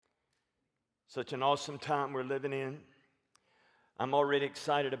Such an awesome time we're living in. I'm already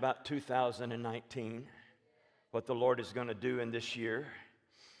excited about 2019, what the Lord is going to do in this year.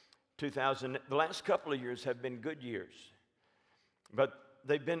 The last couple of years have been good years, but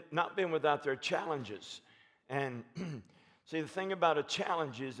they've not been without their challenges. And see, the thing about a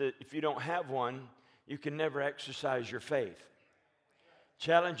challenge is that if you don't have one, you can never exercise your faith.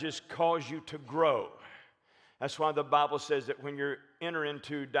 Challenges cause you to grow. That's why the Bible says that when you enter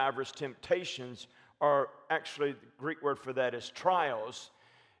into diverse temptations, or actually the Greek word for that is trials,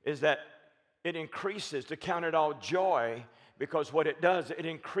 is that it increases, to count it all joy, because what it does, it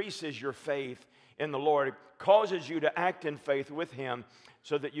increases your faith in the Lord. It causes you to act in faith with Him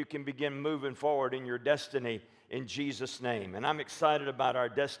so that you can begin moving forward in your destiny in Jesus' name. And I'm excited about our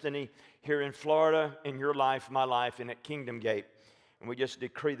destiny here in Florida, in your life, my life, and at Kingdom Gate. And we just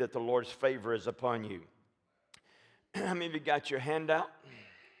decree that the Lord's favor is upon you. How many of you got your handout?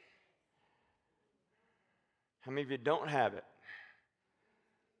 How many of you don't have it?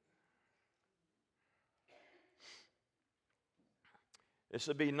 This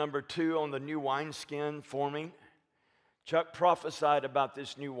will be number 2 on the new wineskin forming. Chuck prophesied about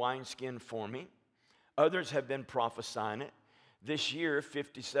this new wineskin forming. Others have been prophesying it. This year,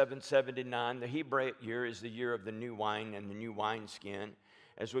 5779, the Hebraic year, is the year of the new wine and the new wineskin.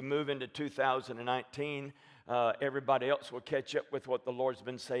 As we move into 2019, everybody else will catch up with what the Lord's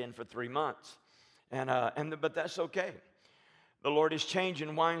been saying for 3 months. But that's okay. The Lord is changing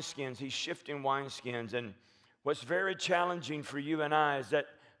wineskins. He's shifting wineskins. And what's very challenging for you and I is that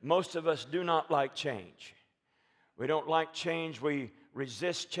most of us do not like change. We don't like change. We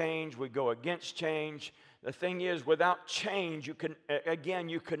resist change. We go against change. The thing is, without change, you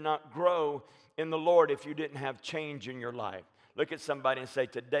could not grow in the Lord if you didn't have change in your life. Look at somebody and say,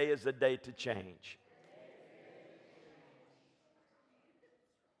 today is the day to change.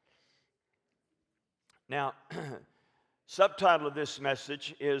 Now, subtitle of this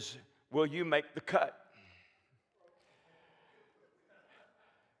message is, will you make the cut?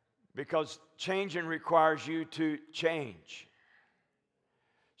 Because changing requires you to change.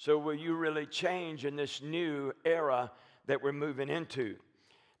 So will you really change in this new era that we're moving into?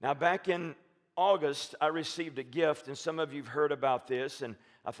 Now, back in August, I received a gift, and some of you have heard about this, and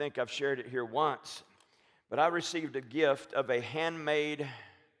I think I've shared it here once. But I received a gift of a handmade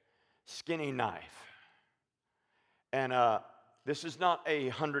skinning knife. And this is not a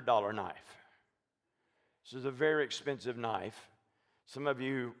 $100 knife. This is a very expensive knife. Some of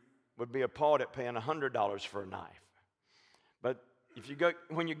you would be appalled at paying $100 for a knife. But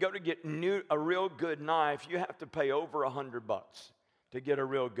when you go to get a real good knife, you have to pay over $100 to get a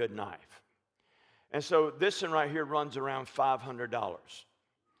real good knife. And so this one right here runs around $500.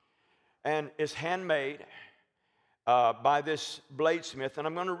 And it's handmade by this bladesmith. And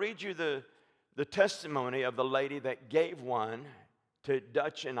I'm going to read you the testimony of the lady that gave one to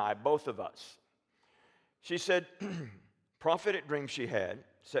Dutch and I, both of us. She said, prophetic dream she had,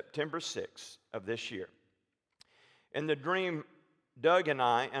 September 6th of this year. In the dream, Doug and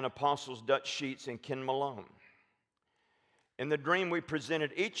I and Apostles Dutch Sheets and Ken Malone. In the dream, we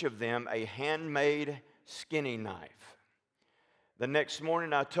presented each of them a handmade skinning knife. The next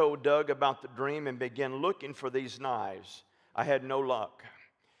morning, I told Doug about the dream and began looking for these knives. I had no luck.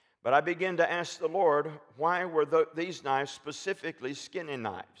 But I began to ask the Lord, why were these knives specifically skinning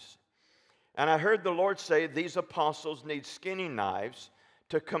knives? And I heard the Lord say, these apostles need skinning knives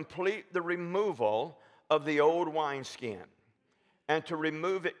to complete the removal of the old wineskin and to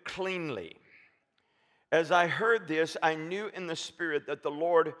remove it cleanly. As I heard this, I knew in the Spirit that the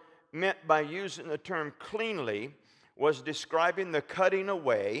Lord meant by using the term cleanly was describing the cutting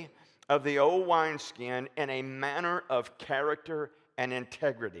away of the old wineskin in a manner of character and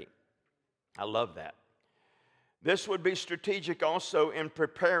integrity. I love that. This would be strategic also in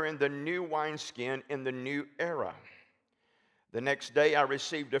preparing the new wineskin in the new era. The next day, I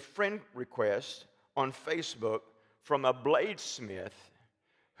received a friend request on Facebook from a bladesmith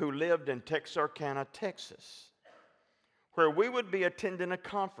who lived in Texarkana, Texas, where we would be attending a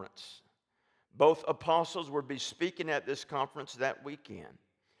conference. Both apostles would be speaking at this conference that weekend.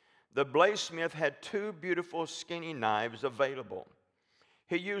 The bladesmith had 2 beautiful skinning knives available.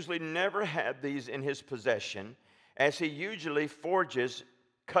 He usually never had these in his possession, as he usually forges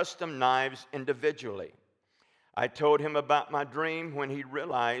custom knives individually. I told him about my dream when he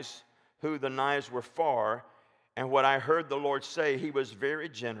realized who the knives were for, and what I heard the Lord say. He was very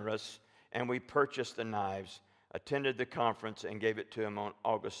generous, and we purchased the knives, attended the conference, and gave it to him on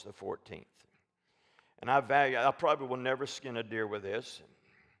August the 14th. And I probably will never skin a deer with this.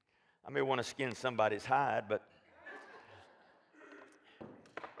 I may want to skin somebody's hide, but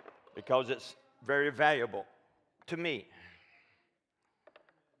because it's very valuable to me.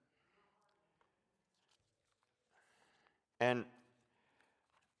 And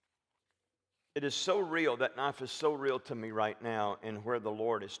it is so real, that knife is so real to me right now, and where the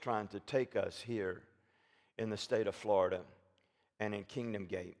Lord is trying to take us here in the state of Florida and in Kingdom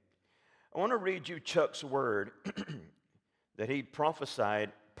Gate. I want to read you Chuck's word that he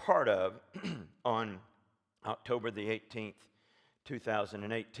prophesied part of on October the 18th,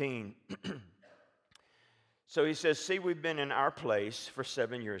 2018. So he says, see, we've been in our place for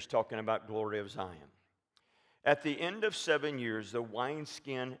 7 years, talking about glory of Zion. At the end of 7 years, the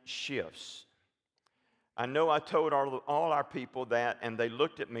wineskin shifts. I know I told all our people that, and they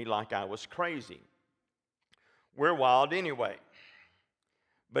looked at me like I was crazy. We're wild anyway,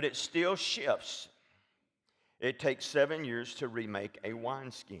 but it still shifts. It takes 7 years to remake a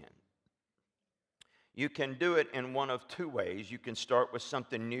wineskin. You can do it in one of two ways. You can start with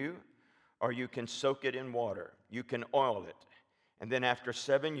something new, or you can soak it in water. You can oil it, and then after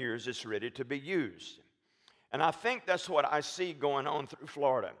 7 years, it's ready to be used. And I think that's what I see going on through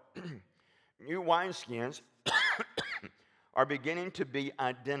Florida. New wineskins are beginning to be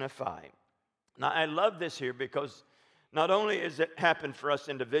identified. Now, I love this here because not only is it happening for us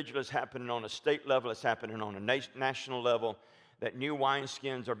individuals, it's happening on a state level, it's happening on a national level, that new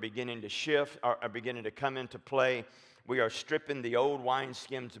wineskins are beginning to shift, are beginning to come into play. We are stripping the old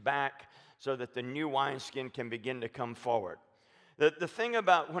wineskins back so that the new wineskin can begin to come forward. The thing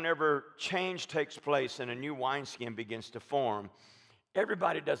about whenever change takes place and a new wineskin begins to form,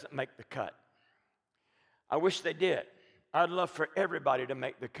 everybody doesn't make the cut. I wish they did. I'd love for everybody to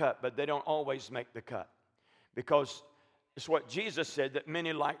make the cut, but they don't always make the cut. Because it's what Jesus said, that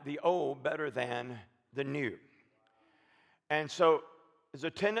many like the old better than the new. And so there's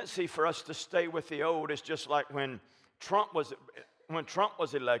a tendency for us to stay with the old. It's just like when Trump was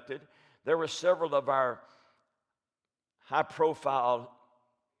elected, there were several of our high-profile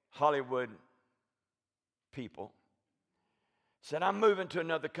Hollywood people said, I'm moving to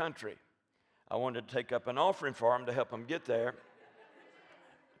another country. I wanted to take up an offering for them to help them get there.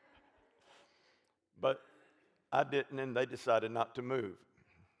 But I didn't, and they decided not to move.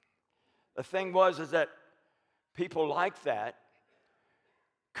 The thing is that people like that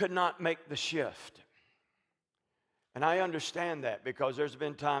could not make the shift. And I understand that because there's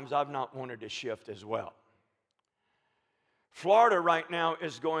been times I've not wanted to shift as well. Florida right now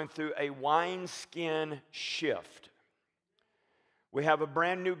is going through a wineskin shift. We have a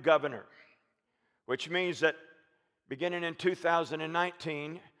brand new governor, which means that beginning in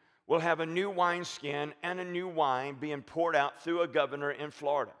 2019, we'll have a new wineskin and a new wine being poured out through a governor in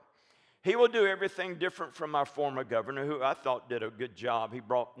Florida. He will do everything different from our former governor, who I thought did a good job. He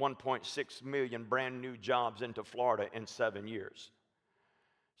brought 1.6 million brand new jobs into Florida in 7 years.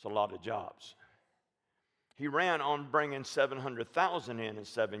 It's a lot of jobs. He ran on bringing 700,000 in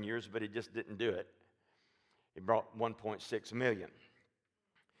 7 years, but he just didn't do it. He brought 1.6 million.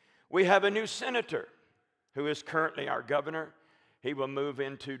 We have a new senator who is currently our governor. He will move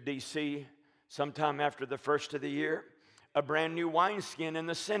into D.C. sometime after the first of the year. A brand new wineskin in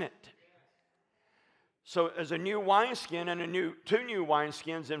the Senate. So there's a new wineskin and two new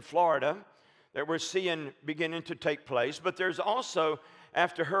wineskins in Florida that we're seeing beginning to take place. But there's also,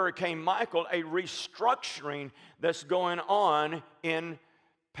 after Hurricane Michael, a restructuring that's going on in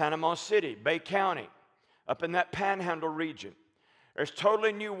Panama City, Bay County, up in that Panhandle region. There's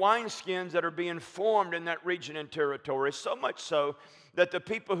totally new wineskins that are being formed in that region and territory, so much so that the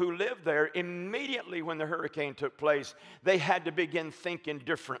people who lived there, immediately when the hurricane took place, they had to begin thinking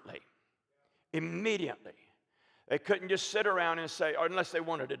differently. Immediately. They couldn't just sit around and say, or unless they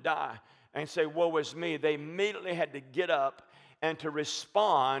wanted to die, and say, woe is me. They immediately had to get up and to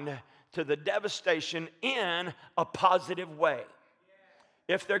respond to the devastation in a positive way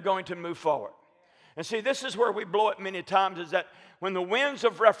if they're going to move forward. And see, this is where we blow it many times, is that when the winds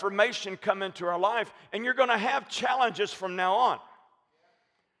of reformation come into our life, and you're going to have challenges from now on.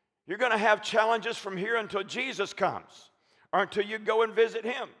 You're going to have challenges from here until Jesus comes, or until you go and visit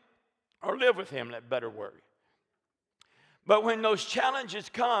him, or live with him, that better word. But when those challenges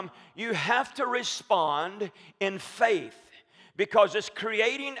come, you have to respond in faith, because it's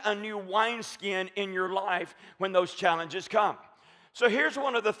creating a new wineskin in your life when those challenges come. So here's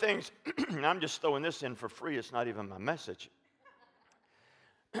one of the things, I'm just throwing this in for free, it's not even my message.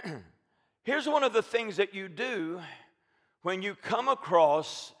 Here's one of the things that you do when you come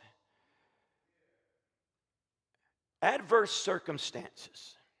across adverse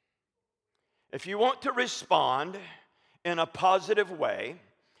circumstances. If you want to respond in a positive way,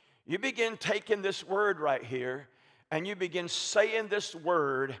 you begin taking this word right here and you begin saying this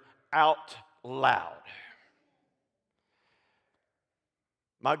word out loud.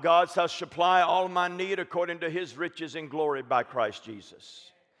 My God shall supply all my need according to his riches and glory by Christ Jesus.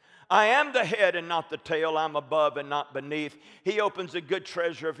 I am the head and not the tail. I'm above and not beneath. He opens the good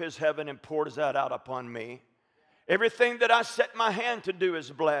treasure of his heaven and pours that out upon me. Everything that I set my hand to do is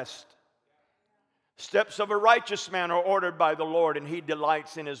blessed. Steps of a righteous man are ordered by the Lord, and he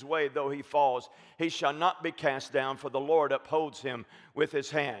delights in his way. Though he falls, he shall not be cast down, for the Lord upholds him with his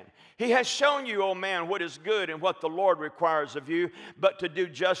hand. He has shown you, O man, what is good and what the Lord requires of you, but to do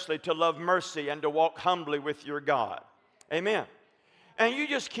justly, to love mercy, and to walk humbly with your God. Amen. And you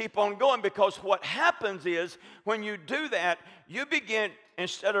just keep on going, because what happens is when you do that, you begin,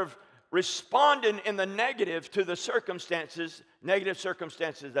 instead of responding in the negative to the circumstances, negative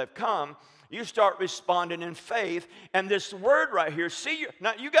circumstances that have come, you start responding in faith. And this word right here,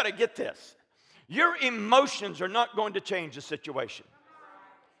 now you got to get this. Your emotions are not going to change the situation.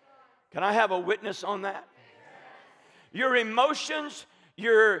 Can I have a witness on that? Your emotions,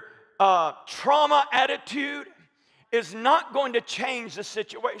 your trauma attitude is not going to change the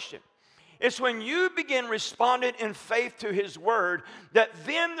situation. It's when you begin responding in faith to his word that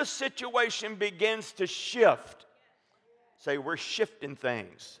then the situation begins to shift. Say, we're shifting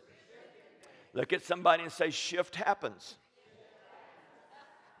things. Look at somebody and say, shift happens.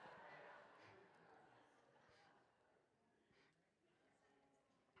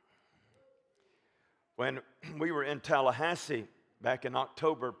 When we were in Tallahassee back in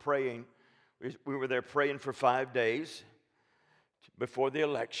October praying, we were there praying for 5 days before the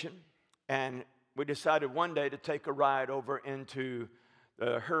election. And we decided one day to take a ride over into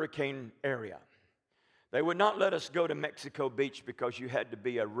the hurricane area. They would not let us go to Mexico Beach because you had to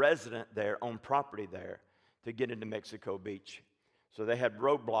be a resident there, on property there, to get into Mexico Beach. So they had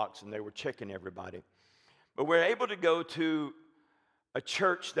roadblocks and they were checking everybody. But we're able to go to a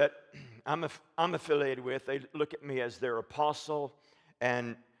church that I'm affiliated with. They look at me as their apostle.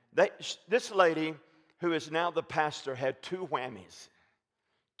 And this lady, who is now the pastor, had 2 whammies.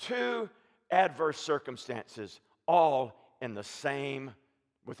 2 adverse circumstances, all in the same,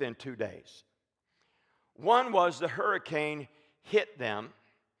 within 2 days. One was the hurricane hit them,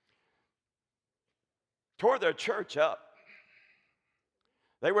 tore their church up.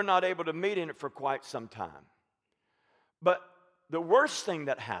 They were not able to meet in it for quite some time. But the worst thing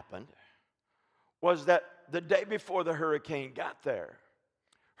that happened was that the day before the hurricane got there,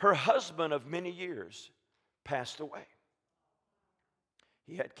 her husband of many years passed away.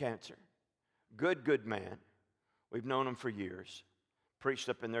 He had cancer. Good man. We've known him for years. Preached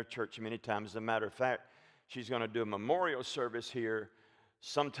up in their church many times. As a matter of fact, she's going to do a memorial service here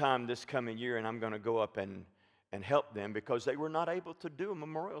sometime this coming year, and I'm going to go up and help them, because they were not able to do a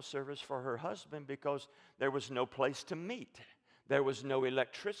memorial service for her husband because there was no place to meet. There was no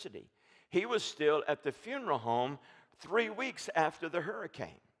electricity. He was still at the funeral home 3 weeks after the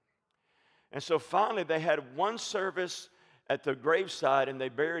hurricane. And so finally they had one service at the graveside, and they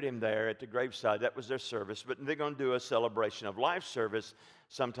buried him there at the graveside. That was their service. But they're going to do a celebration of life service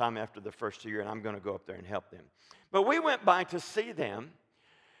sometime after the first year, and I'm going to go up there and help them. But we went by to see them,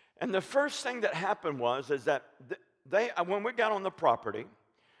 and the first thing that happened is that when we got on the property,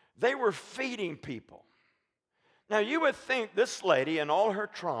 they were feeding people. Now, you would think this lady and all her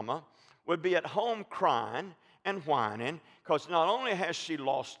trauma would be at home crying and whining, because not only has she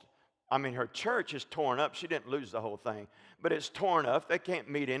lost, her church is torn up. She didn't lose the whole thing, but it's torn up. They can't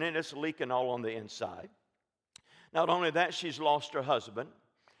meet in it. It's leaking all on the inside. Not only that, she's lost her husband.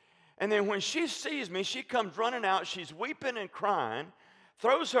 And then when she sees me, she comes running out. She's weeping and crying,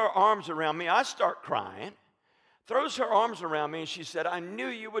 throws her arms around me. I start crying, throws her arms around me, and she said, I knew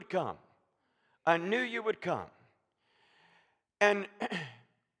you would come. I knew you would come. And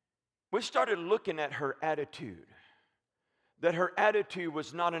we started looking at her attitude. That her attitude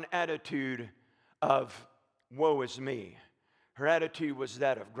was not an attitude of woe is me. Her attitude was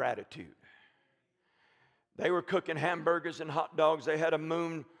that of gratitude. They were cooking hamburgers and hot dogs. They had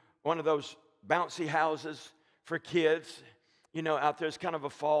one of those bouncy houses for kids, out there. It's kind of a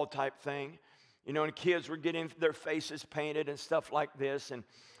fall type thing. And kids were getting their faces painted and stuff like this. And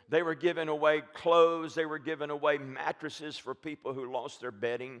they were giving away clothes. They were giving away mattresses for people who lost their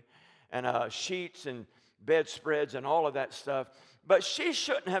bedding, and sheets and bedspreads and all of that stuff. But she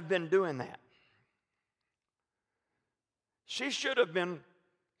shouldn't have been doing that. She should have been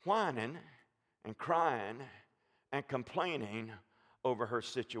whining and crying and complaining over her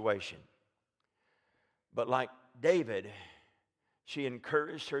situation. But like David, she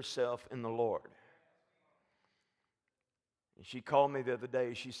encouraged herself in the Lord. And she called me the other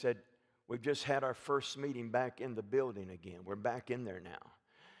day. She said, we've just had our first meeting back in the building again. We're back in there now.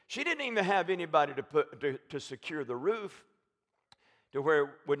 She didn't even have anybody to secure the roof to where it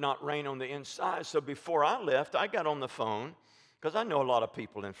would not rain on the inside. So before I left, I got on the phone, because I know a lot of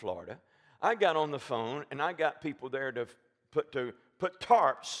people in Florida. I got on the phone, and I got people there to put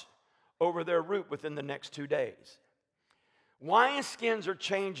tarps over their roof within the next 2 days. Wineskins are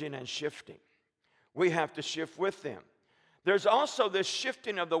changing and shifting. We have to shift with them. There's also this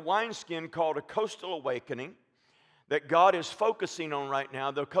shifting of the wineskin called a coastal awakening that God is focusing on right now.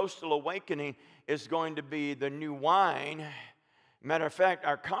 The coastal awakening is going to be the new wine. Matter of fact,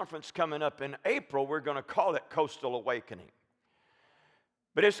 our conference coming up in April, we're going to call it Coastal Awakening.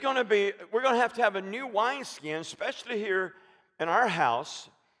 But it's going to be, we're going to have a new wineskin, especially here in our house,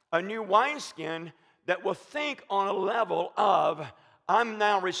 a new wineskin that will think on a level of, I'm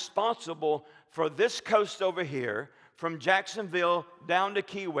now responsible for this coast over here, from Jacksonville down to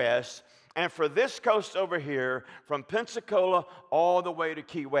Key West, and for this coast over here, from Pensacola all the way to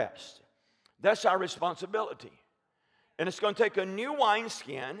Key West. That's our responsibility. And it's going to take a new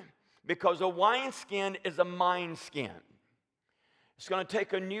wineskin, because a wineskin is a mind skin. It's going to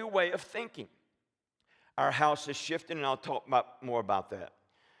take a new way of thinking. Our house is shifting, and I'll talk more about that.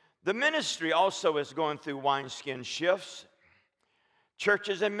 The ministry also is going through wineskin shifts.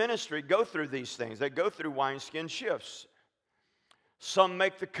 Churches and ministry go through these things. They go through wineskin shifts. Some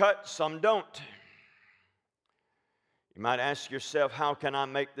make the cut, some don't. You might ask yourself, how can I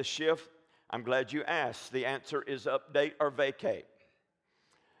make the shift? I'm glad you asked. The answer is update or vacate.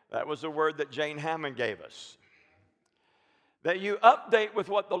 That was a word that Jane Hammond gave us. That you update with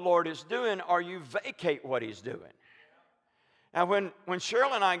what the Lord is doing, or you vacate what He's doing. Now, when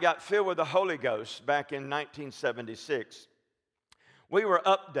Cheryl and I got filled with the Holy Ghost back in 1976, we were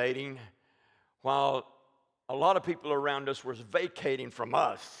updating while a lot of people around us were vacating from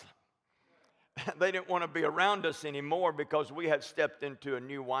us. They didn't want to be around us anymore because we had stepped into a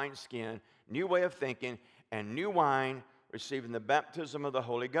new wineskin, new way of thinking, and new wine, receiving the baptism of the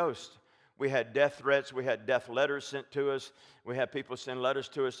Holy Ghost. We had death threats. We had death letters sent to us. We had people send letters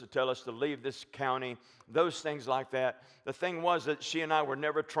to us to tell us to leave this county, those things like that. The thing was that she and I were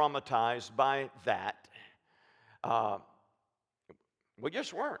never traumatized by that. We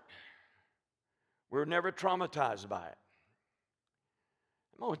just weren't. We were never traumatized by it.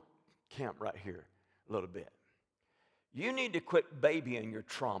 I'm going to camp right here a little bit. You need to quit babying your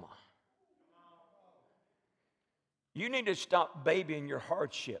trauma. You need to stop babying your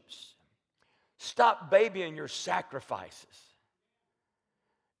hardships. Stop babying your sacrifices.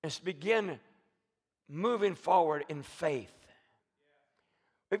 And begin moving forward in faith.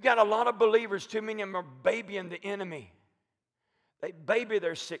 We've got a lot of believers, too many of them are babying the enemy. They baby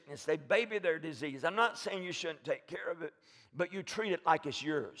their sickness. They baby their disease. I'm not saying you shouldn't take care of it, but you treat it like it's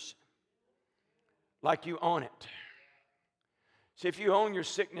yours. Like you own it. See, if you own your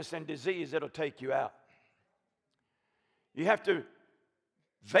sickness and disease, it'll take you out. You have to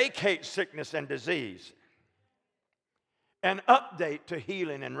vacate sickness and disease and update to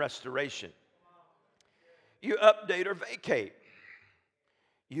healing and restoration. You update or vacate.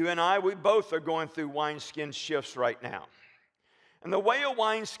 You and I, we both are going through wineskin shifts right now. And the way a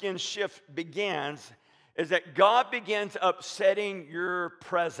wineskin shift begins is that God begins upsetting your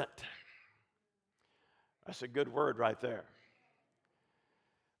present. That's a good word right there.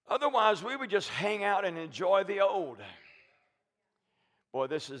 Otherwise, we would just hang out and enjoy the old. Boy,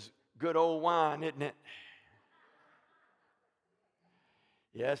 this is good old wine, isn't it?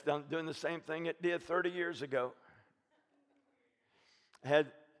 Yes, I'm doing the same thing it did 30 years ago. I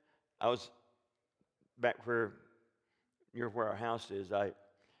was back near where our house is.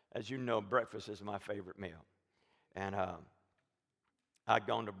 As you know, breakfast is my favorite meal. And I'd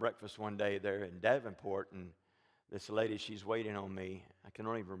gone to breakfast one day there in Davenport, and this lady, she's waiting on me. I can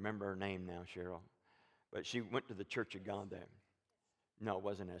don't even remember her name now, Cheryl. But she went to the Church of God there. No, it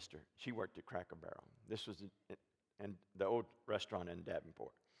wasn't Esther. She worked at Cracker Barrel. This was in the old restaurant in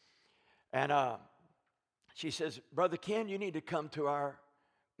Davenport. And she says, Brother Ken, you need to come to our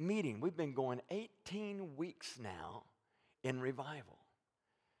meeting. We've been going 18 weeks now in revival.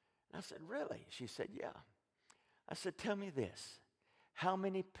 And I said, really? She said, yeah. I said, tell me this. How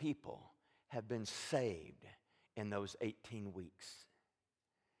many people have been saved in those 18 weeks?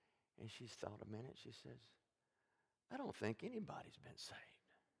 And she thought a minute. She says, I don't think anybody's been saved.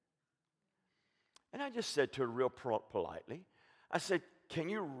 And I just said to her real politely, I said, can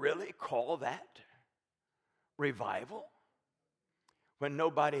you really call that revival when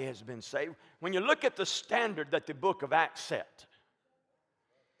nobody has been saved? When you look at the standard that the book of Acts set,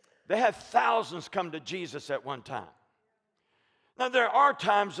 they had thousands come to Jesus at one time. Now, there are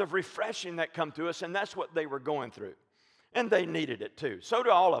times of refreshing that come to us, and that's what they were going through. And they needed it too. So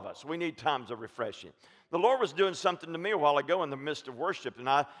do all of us. We need times of refreshing. The Lord was doing something to me a while ago in the midst of worship, and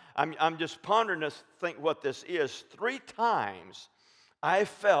I'm just pondering to think what this is. 3 times I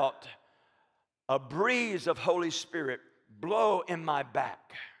felt a breeze of Holy Spirit blow in my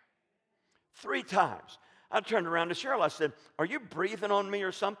back. 3 times. I turned around to Cheryl. I said, "Are you breathing on me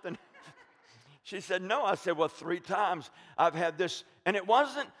or something?" She said, "No." I said, "Well, 3 times I've had this." And it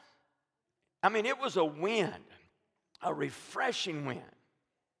wasn't, it was a wind, a refreshing wind.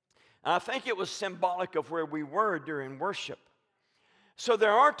 And I think it was symbolic of where we were during worship. So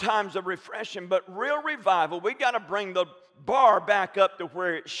there are times of refreshing, but real revival, we got to bring the bar back up to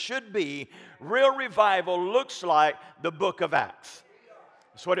where it should be. Real revival looks like the book of Acts.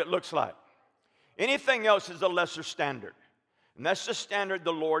 That's what it looks like. Anything else is a lesser standard. And that's the standard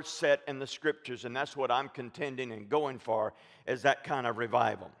the Lord set in the scriptures, and that's what I'm contending and going for, is that kind of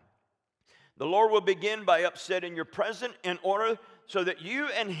revival. The Lord will begin by upsetting your present in order so that you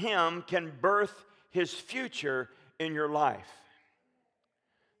and Him can birth His future in your life.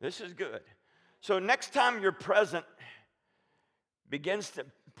 This is good. So next time your present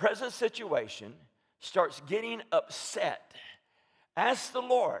situation starts getting upset, ask the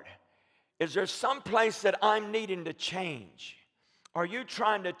Lord, is there some place that I'm needing to change? Are you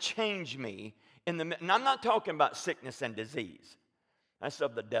trying to change me and I'm not talking about sickness and disease. That's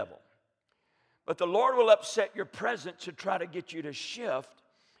of the devil. But the Lord will upset your present to try to get you to shift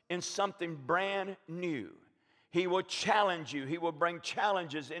in something brand new. He will challenge you. He will bring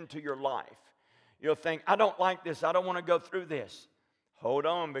challenges into your life. You'll think, I don't like this. I don't want to go through this. Hold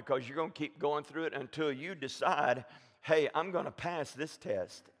on, because you're going to keep going through it until you decide, hey, I'm going to pass this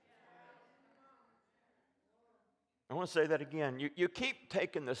test. I want to say that again. You keep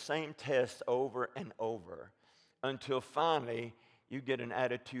taking the same test over and over until finally you get an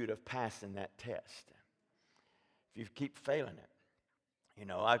attitude of passing that test. If you keep failing it.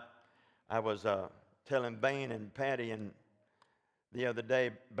 I was telling Bain and Patty the other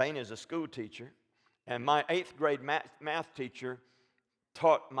day, Bain is a school teacher, and my 8th grade math teacher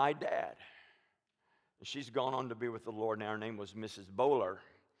taught my dad. She's gone on to be with the Lord now. Her name was Mrs. Bowler.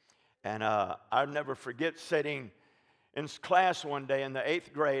 And I'll never forget sitting in class one day in the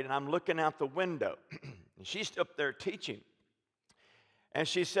 8th grade, and I'm looking out the window. And she's up there teaching. And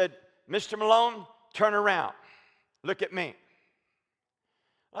she said, Mr. Malone, turn around. Look at me.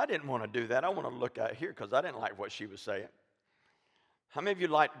 I didn't want to do that. I want to look out here because I didn't like what she was saying. How many of you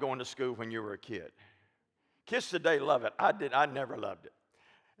liked going to school when you were a kid? Kids today love it. I did. I never loved it.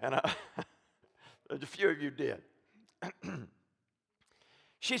 And a few of you did.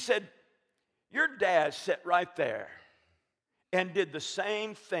 She said, your dad sat right there and did the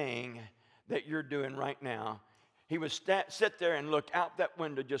same thing that you're doing right now. He would sit there and look out that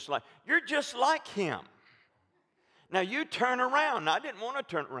window you're just like him. Now you turn around. Now, I didn't want to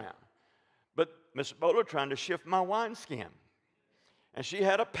turn around. But Miss Bowler trying to shift my wineskin. And she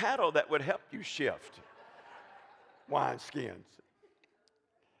had a paddle that would help you shift wineskins.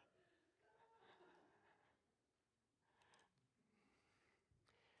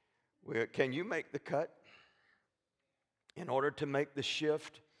 Well, can you make the cut? In order to make the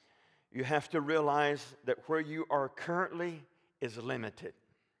shift, you have to realize that where you are currently is limited.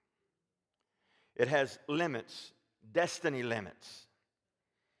 It has limits, destiny limits,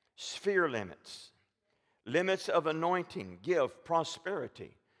 sphere limits, limits of anointing, gift,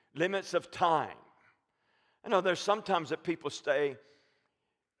 prosperity, limits of time. I know there's sometimes that people stay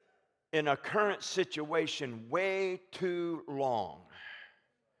in a current situation way too long,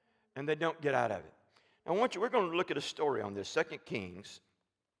 and they don't get out of it. Now, we're going to look at a story on this, 2 Kings,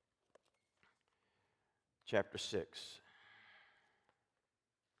 chapter 6.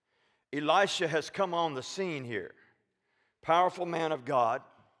 Elisha has come on the scene here. Powerful man of God.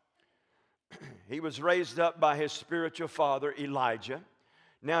 He was raised up by his spiritual father, Elijah.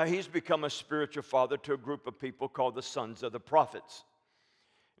 Now he's become a spiritual father to a group of people called the sons of the prophets.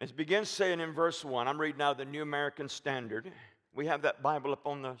 It begins saying in verse 1, I'm reading now the New American Standard. We have that Bible up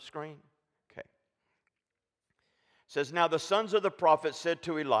on the screen? Okay. It says, now the sons of the prophets said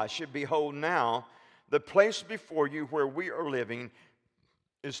to Elisha, behold, now the place before you where we are living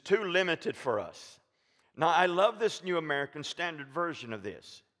is too limited for us. Now I love this New American Standard version of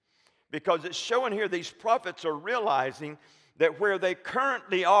this, because it's showing here these prophets are realizing that where they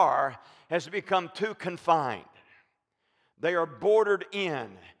currently are has become too confined. They are bordered in,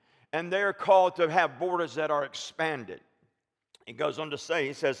 and they are called to have borders that are expanded. He goes on to say,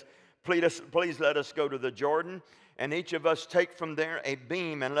 he says, please let us go to the Jordan, and each of us take from there a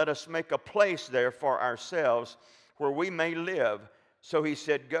beam, and let us make a place there for ourselves where we may live. So he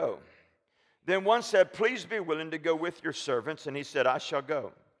said, go. Then one said, please be willing to go with your servants. And he said, I shall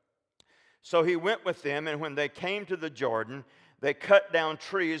go. So he went with them, and when they came to the Jordan, they cut down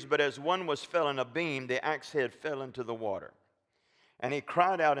trees, but as one was felling a beam, the axe head fell into the water. And he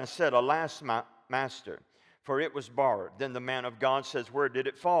cried out and said, alas, my master, for it was borrowed. Then the man of God says, where did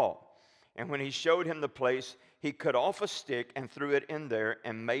it fall? And when he showed him the place, he cut off a stick and threw it in there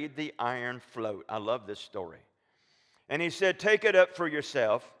and made the iron float. I love this story. And he said, take it up for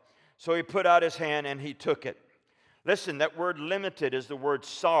yourself. So he put out his hand and he took it. Listen, that word limited is the word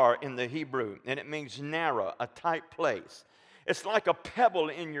sar in the Hebrew, and it means narrow, a tight place. It's like a pebble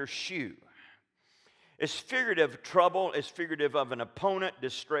in your shoe. It's figurative of trouble, it's figurative of an opponent,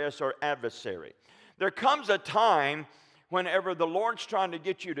 distress, or adversary. There comes a time whenever the Lord's trying to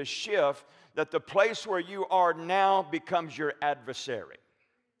get you to shift that the place where you are now becomes your adversary.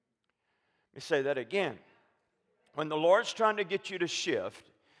 Let me say that again. When the Lord's trying to get you to shift,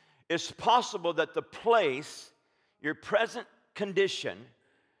 it's possible that the place, your present condition,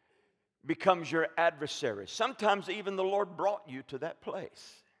 becomes your adversary. Sometimes even the Lord brought you to that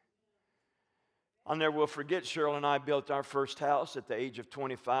place. I'll never will forget, Cheryl and I built our first house at the age of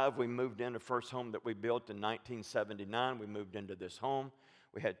 25. We moved in the first home that we built in 1979. We moved into this home.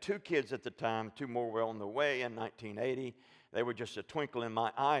 We had 2 kids at the time. 2 more were on the way in 1980. They were just a twinkle in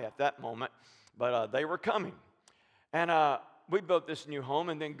my eye at that moment, but they were coming. And we built this new home,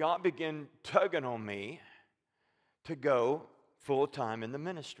 and then God began tugging on me to go full-time in the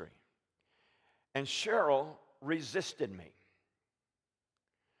ministry. And Cheryl resisted me.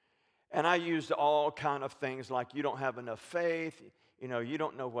 And I used all kind of things like, you don't have enough faith, you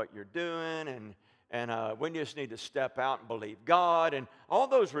don't know what you're doing, and we just need to step out and believe God, and all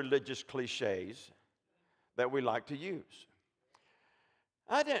those religious cliches that we like to use.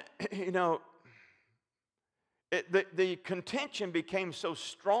 I didn't, the contention became so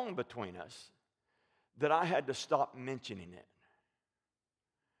strong between us that I had to stop mentioning it.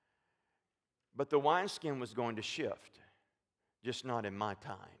 But the wineskin was going to shift, just not in my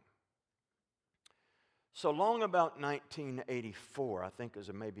time. So long about 1984, I think it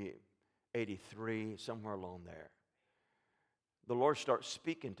was maybe 83, somewhere along there, the Lord starts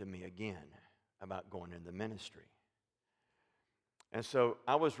speaking to me again about going into the ministry. And so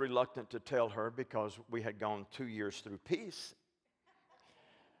I was reluctant to tell her because we had gone 2 years through peace.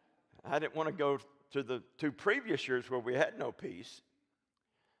 I didn't want to go to the 2 previous years where we had no peace.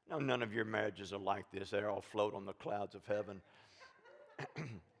 No, none of your marriages are like this. They all float on the clouds of heaven.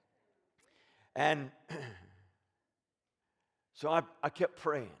 And so I kept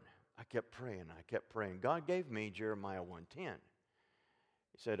praying. I kept praying. God gave me Jeremiah 1:10.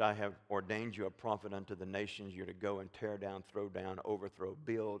 He said, I have ordained you a prophet unto the nations. You're to go and tear down, throw down, overthrow,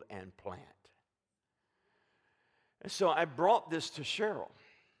 build, and plant. And so I brought this to Cheryl.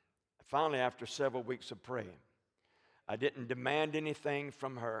 Finally, after several weeks of praying, I didn't demand anything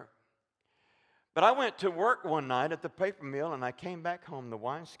from her. But I went to work one night at the paper mill, and I came back home. The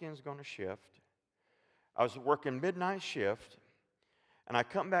wineskin's going to shift. I was working midnight shift, and I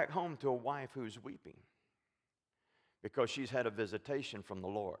come back home to a wife who's weeping because she's had a visitation from the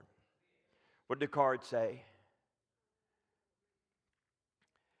Lord. What did the card say?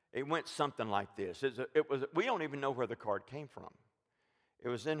 It went something like this. We don't even know where the card came from. It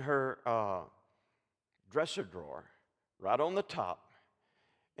was in her dresser drawer, right on the top,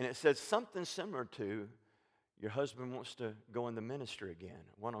 and it said something similar to, your husband wants to go in the ministry again.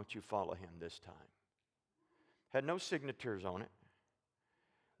 Why don't you follow him this time? Had no signatures on it.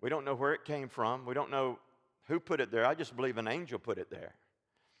 We don't know where it came from. We don't know who put it there. I just believe an angel put it there.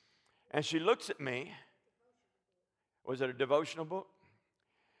 And she looks at me. Was it a devotional book?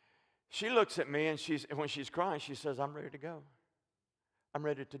 She looks at me, and when she's crying, she says, I'm ready to go. I'm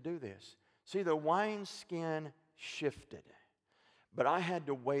ready to do this. See, the wineskin shifted. But I had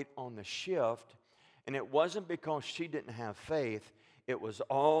to wait on the shift, and it wasn't because she didn't have faith. It was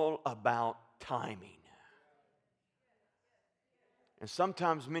all about timing. And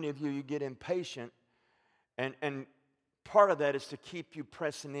sometimes many of you get impatient, and part of that is to keep you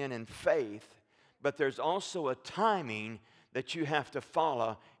pressing in faith, but there's also a timing that you have to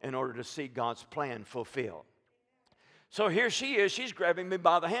follow in order to see God's plan fulfilled. So here she is, she's grabbing me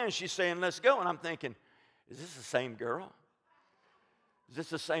by the hand, she's saying, let's go, and I'm thinking, is this the same girl? Is this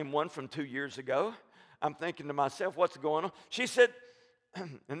the same one from 2 years ago? I'm thinking to myself, what's going on? She said,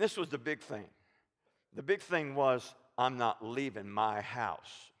 and this was the big thing. The big thing was, I'm not leaving my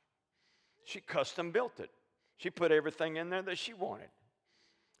house. She custom built it. She put everything in there that she wanted.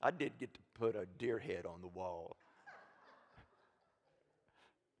 I did get to put a deer head on the wall.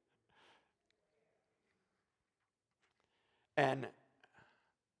 And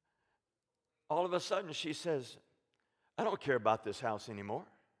all of a sudden she says, I don't care about this house anymore.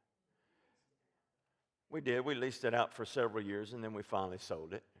 We did. We leased it out for several years, and then we finally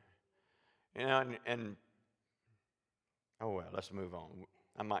sold it. You know, and oh, well, let's move on.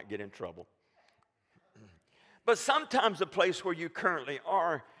 I might get in trouble. But sometimes the place where you currently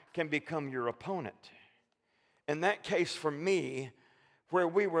are can become your opponent. In that case, for me, where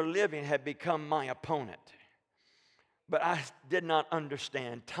we were living had become my opponent. But I did not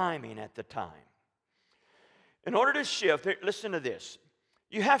understand timing at the time. In order to shift, listen to this.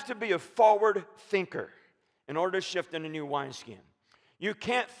 You have to be a forward thinker in order to shift in a new wineskin. You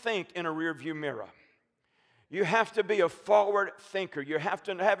can't think in a rearview mirror. You have to be a forward thinker. You have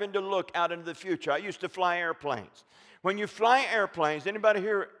to having to look out into the future. I used to fly airplanes. When you fly airplanes, anybody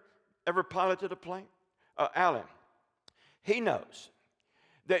here ever piloted a plane? Alan, he knows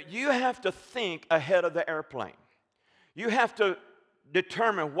that you have to think ahead of the airplane. You have to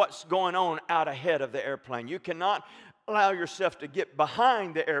determine what's going on out ahead of the airplane. You cannot allow yourself to get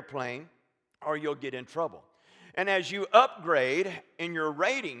behind the airplane or you'll get in trouble. And as you upgrade in your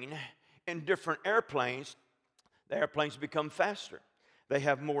rating in different airplanes, the airplanes become faster. They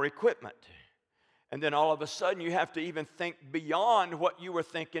have more equipment. And then all of a sudden you have to even think beyond what you were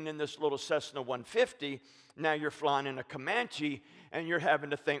thinking in this little Cessna 150. Now you're flying in a Comanche and you're having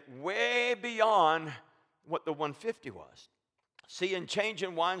to think way beyond what the 150 was. See, in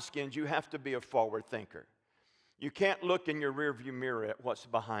changing wineskins, you have to be a forward thinker. You can't look in your rearview mirror at what's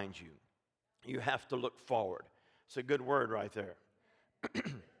behind you. You have to look forward. It's a good word right there.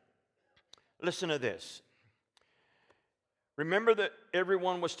 Listen to this. Remember that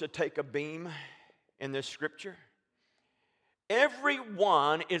everyone was to take a beam in this scripture?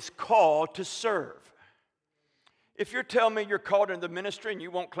 Everyone is called to serve. If you're telling me you're called into the ministry and you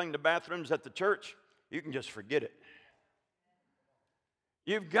won't clean the bathrooms at the church, you can just forget it.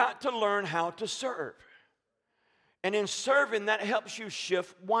 You've got to learn how to serve. And in serving, that helps you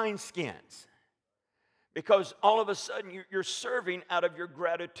shift wineskins. Because all of a sudden, you're serving out of your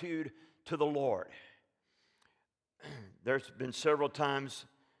gratitude to the Lord. There's been several times,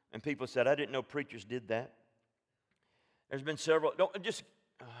 and people said, I didn't know preachers did that. There's been several, no,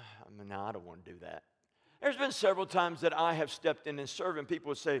 I don't want to do that. There's been several times that I have stepped in and served, and people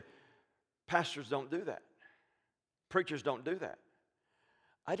would say, pastors don't do that. Preachers don't do that.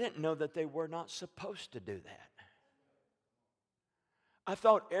 I didn't know that they were not supposed to do that. I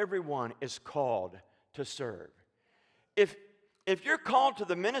thought everyone is called to serve. If you're called to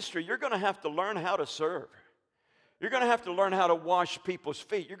the ministry, you're going to have to learn how to serve. You're going to have to learn how to wash people's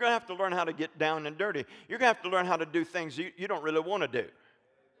feet. You're going to have to learn how to get down and dirty. You're going to have to learn how to do things you don't really want to do.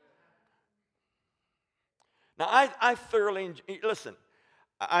 Now, I thoroughly, listen,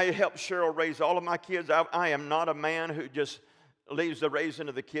 I helped Cheryl raise all of my kids. I am not a man who just leaves the raising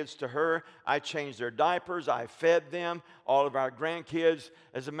of the kids to her. I changed their diapers. I fed them, all of our grandkids.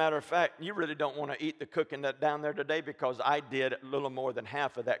 As a matter of fact, you really don't want to eat the cooking that's down there today because I did a little more than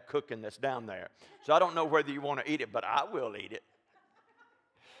half of that cooking that's down there. So I don't know whether you want to eat it, but I will eat it.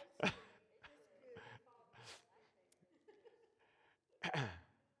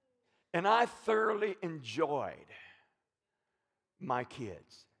 And I thoroughly enjoyed my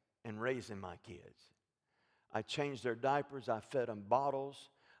kids and raising my kids. I changed their diapers. I fed them bottles.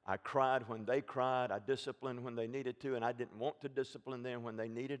 I cried when they cried. I disciplined when they needed to, and I didn't want to discipline them when they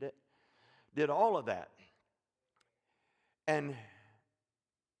needed it. Did all of that. And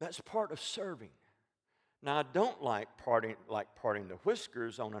that's part of serving. Now, I don't like parting the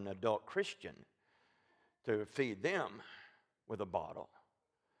whiskers on an adult Christian to feed them with a bottle.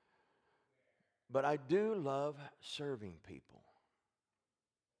 But I do love serving people.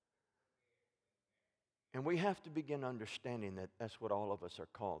 And we have to begin understanding that that's what all of us are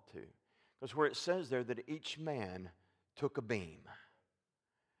called to. Because where it says there that each man took a beam,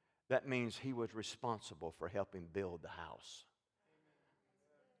 that means he was responsible for helping build the house.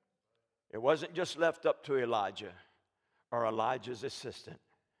 It wasn't just left up to Elijah or Elijah's assistant.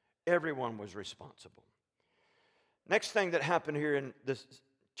 Everyone was responsible. Next thing that happened here in this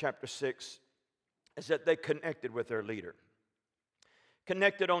chapter 6 is that they connected with their leader.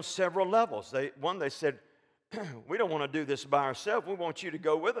 Connected on several levels. They said, we don't want to do this by ourselves. We want you to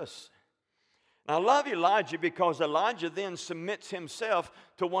go with us. And I love Elijah because Elijah then submits himself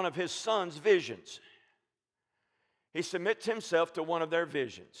to one of his son's visions. He submits himself to one of their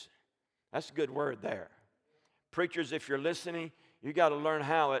visions. That's a good word there. Preachers, if you're listening, you got to learn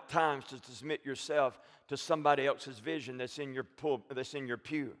how at times to submit yourself to somebody else's vision that's in your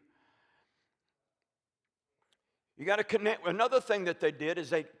pew. You got to connect. Another thing that they did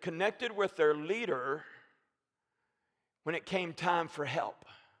is they connected with their leader when it came time for help.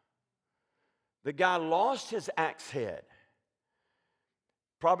 The guy lost his axe head.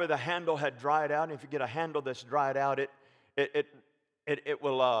 Probably the handle had dried out. And if you get a handle that's dried out, it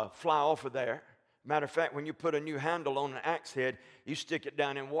will fly off of there. Matter of fact, when you put a new handle on an axe head, you stick it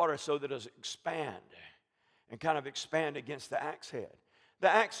down in water so that it'll expand and kind of expand against the axe head. The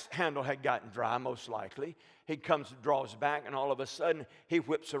axe handle had gotten dry, most likely. He comes, draws back, and all of a sudden, he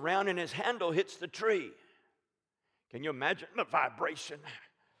whips around, and his handle hits the tree. Can you imagine the vibration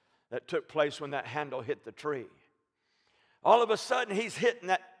that took place when that handle hit the tree? All of a sudden, he's hitting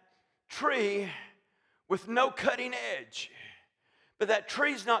that tree with no cutting edge. But that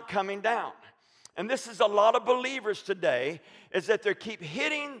tree's not coming down. And this is a lot of believers today, is that they keep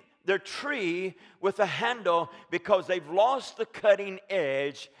hitting their tree with a handle because they've lost the cutting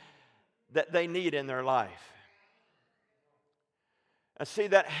edge that they need in their life. And see,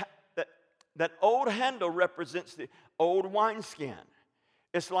 that old handle represents the old wineskin.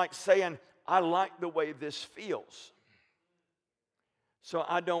 It's like saying, I like the way this feels, so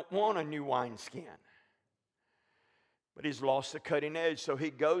I don't want a new wineskin. But he's lost the cutting edge, so he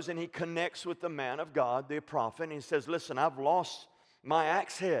goes and he connects with the man of God, the prophet, and he says, listen, I've lost my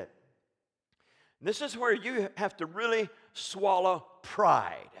axe head. This is where you have to really swallow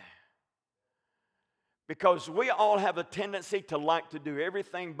pride. Because we all have a tendency to like to do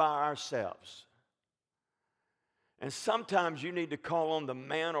everything by ourselves. And sometimes you need to call on the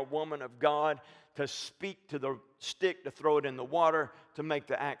man or woman of God to speak to the stick, to throw it in the water, to make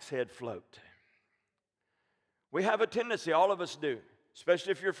the axe head float. We have a tendency, all of us do,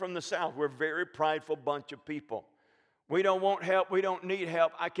 especially if you're from the South. We're a very prideful bunch of people. We don't want help. We don't need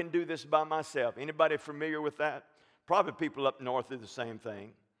help. I can do this by myself. Anybody familiar with that? Probably people up north do the same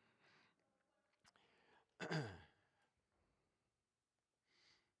thing.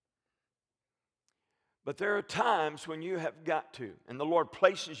 But there are times when you have got to, and the Lord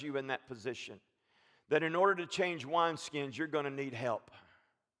places you in that position, that in order to change wineskins, you're going to need help.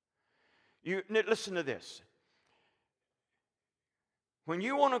 Listen to this. When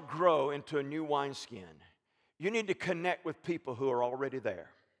you want to grow into a new wineskin, you need to connect with people who are already there.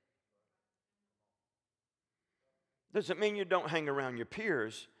 Doesn't mean you don't hang around your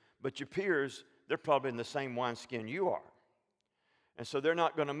peers, but your peers, they're probably in the same wineskin you are. And so they're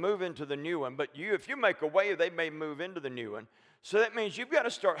not going to move into the new one. But if you make a wave, they may move into the new one. So that means you've got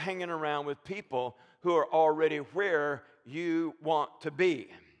to start hanging around with people who are already where you want to be.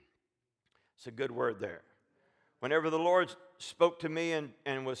 It's a good word there. Whenever the Lord spoke to me and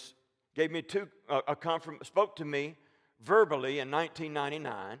spoke to me verbally in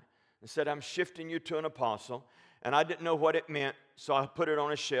 1999 and said, I'm shifting you to an apostle. And I didn't know what it meant, so I put it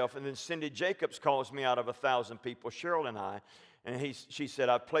on a shelf. And then Cindy Jacobs calls me out of 1,000 people, Cheryl and I, and she said,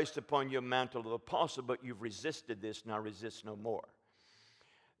 I've placed upon you a mantle of apostle, but you've resisted this, and I resist no more.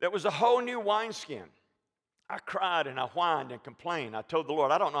 There was a whole new wineskin. I cried and I whined and complained. I told the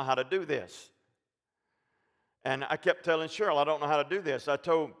Lord, I don't know how to do this. And I kept telling Cheryl, I don't know how to do this. I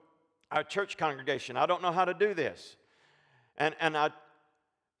told our church congregation, I don't know how to do this. And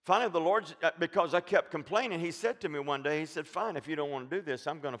finally, the Lord, because I kept complaining, he said to me one day, he said, fine, if you don't want to do this,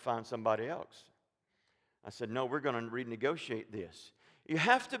 I'm going to find somebody else. I said, no, we're going to renegotiate this. You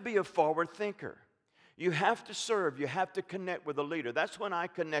have to be a forward thinker. You have to serve. You have to connect with a leader. That's when I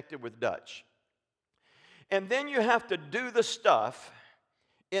connected with Dutch. And then you have to do the stuff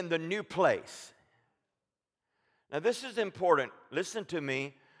in the new place. Now, this is important. Listen to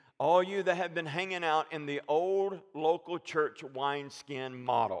me. All you that have been hanging out in the old local church wineskin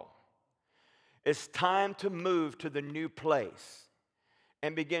model, it's time to move to the new place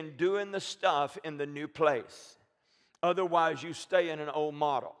and begin doing the stuff in the new place. Otherwise, you stay in an old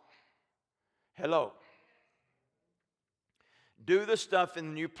model. Hello. Do the stuff in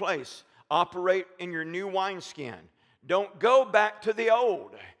the new place. Operate in your new wineskin. Don't go back to the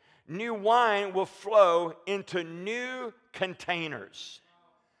old. New wine will flow into new containers.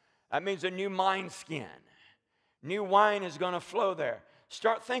 That means a new wineskin. New wine is going to flow there.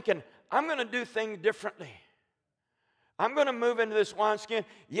 Start thinking, I'm going to do things differently. I'm going to move into this wineskin.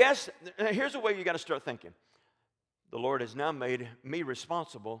 Yes, here's the way you got to start thinking. The Lord has now made me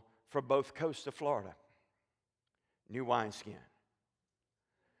responsible for both coasts of Florida. New wineskin.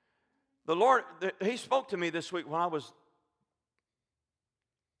 The Lord, he spoke to me this week when I was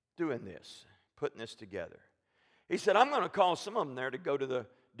doing this, putting this together. He said, I'm going to call some of them there to go to the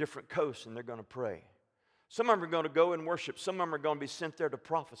different coasts, and they're going to pray. Some of them are going to go and worship. Some of them are going to be sent there to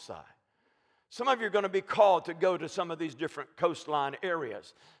prophesy. Some of you are going to be called to go to some of these different coastline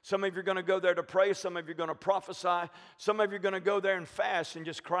areas. Some of you are going to go there to pray. Some of you are going to prophesy. Some of you are going to go there and fast and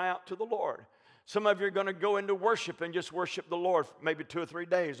just cry out to the Lord. Some of you are going to go into worship and just worship the Lord for maybe 2 or 3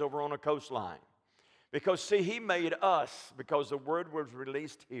 days over on a coastline. Because, see, He made us, because the word was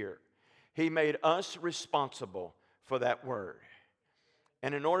released here, He made us responsible for that word.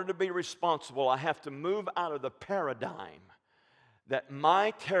 And in order to be responsible, I have to move out of the paradigm that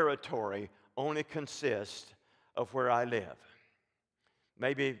my territory only consists of where I live.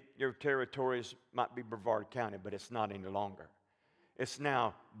 Maybe your territories might be Brevard County, but it's not any longer. It's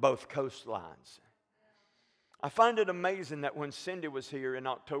now both coastlines. I find it amazing that when Cindy was here in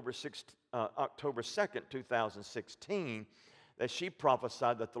October 2nd, 2016, that she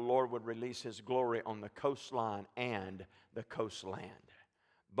prophesied that the Lord would release His glory on the coastline and the coastland.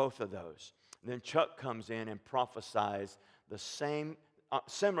 Both of those. And then Chuck comes in and prophesies the same,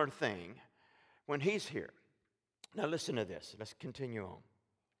 similar thing when he's here. Now listen to this. Let's continue on.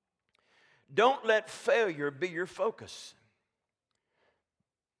 Don't let failure be your focus.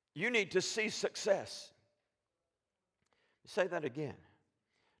 You need to see success. Say that again.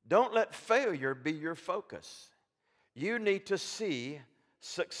 Don't let failure be your focus. You need to see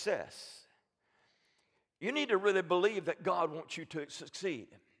success. You need to really believe that God wants you to succeed.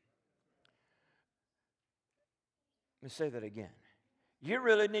 Let me say that again. You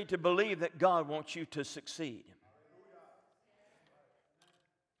really need to believe that God wants you to succeed.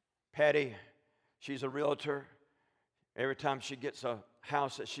 Patty, she's a realtor. Every time she gets a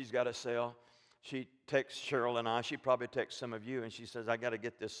house that she's got to sell, she texts Cheryl and I. She probably texts some of you, and she says, I got to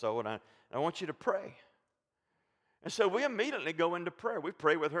get this sold, and I want you to pray. And so we immediately go into prayer. We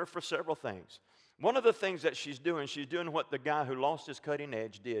pray with her for several things. One of the things that she's doing what the guy who lost his cutting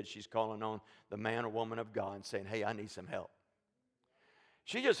edge did. She's calling on the man or woman of God and saying, hey, I need some help.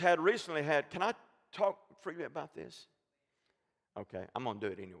 She just recently had, can I talk freely about this? Okay, I'm going to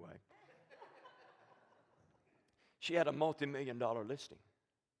do it anyway. She had a multi-million-dollar listing.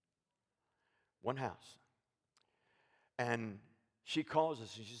 One house. And she calls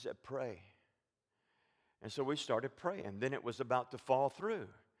us and she said, pray. And so we started praying. Then it was about to fall through.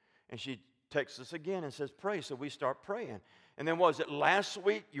 And she texts us again and says, pray. So we start praying. And then was it last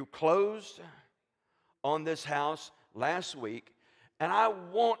week you closed on this house last week? And I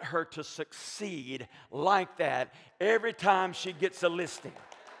want her to succeed like that every time she gets a listing.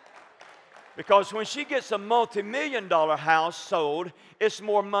 Because when she gets a multi-million-dollar house sold, it's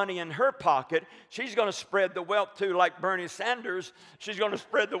more money in her pocket. She's going to spread the wealth too, like Bernie Sanders. She's going to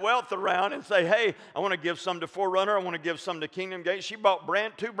spread the wealth around and say, hey, I want to give some to Forerunner. I want to give some to Kingdom Gate. She bought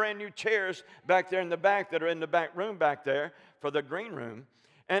two brand new chairs back there in the back that are in the back room back there for the green room.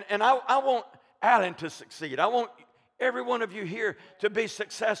 And I want Alan to succeed. I want every one of you here to be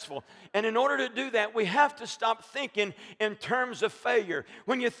successful. And in order to do that, we have to stop thinking in terms of failure.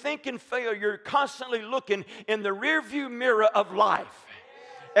 When you think in failure, you're constantly looking in the rearview mirror of life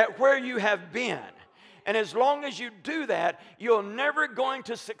at where you have been. And as long as you do that, you're never going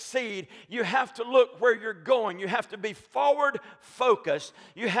to succeed. You have to look where you're going. You have to be forward focused.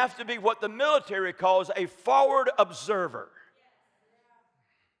 You have to be what the military calls a forward observer.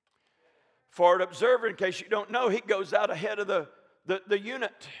 Forward observer, in case you don't know, he goes out ahead of the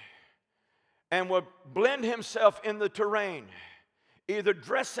unit and will blend himself in the terrain, either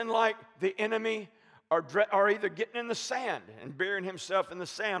dressing like the enemy or either getting in the sand and burying himself in the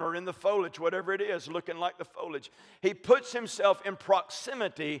sand or in the foliage, whatever it is, looking like the foliage. He puts himself in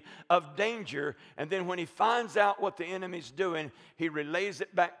proximity of danger, and then when he finds out what the enemy's doing, he relays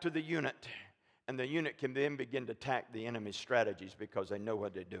it back to the unit, and the unit can then begin to attack the enemy's strategies because they know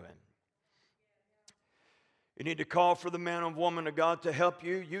what they're doing. You need to call for the man or woman of God to help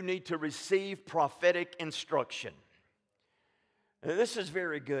you. You need to receive prophetic instruction. Now, this is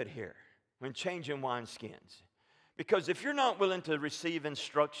very good here when changing wineskins. Because if you're not willing to receive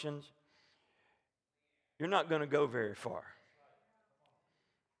instructions, you're not going to go very far.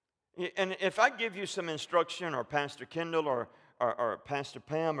 And if I give you some instruction, or Pastor Kendall or Pastor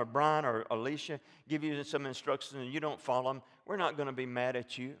Pam or Brian or Alicia give you some instructions and you don't follow them, we're not going to be mad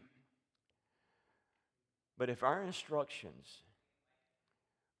at you. But if our instructions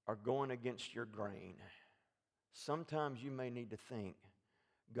are going against your grain, sometimes you may need to think,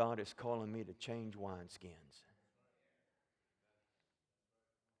 God is calling me to change wineskins.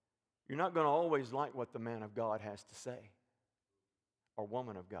 You're not going to always like what the man of God has to say or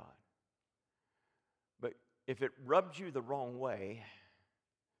woman of God. But if it rubs you the wrong way,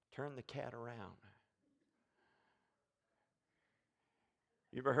 turn the cat around.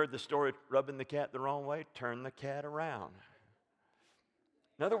 You ever heard the story, rubbing the cat the wrong way? Turn the cat around.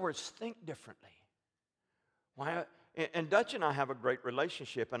 In other words, think differently. And Dutch and I have a great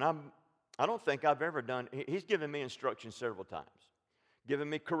relationship, and I don't think I've ever done, he's given me instruction several times. Given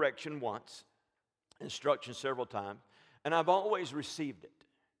me correction once, instruction several times, and I've always received it.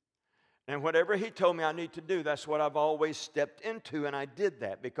 And whatever he told me I need to do, that's what I've always stepped into, and I did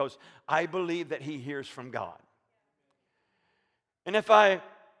that because I believe that he hears from God. And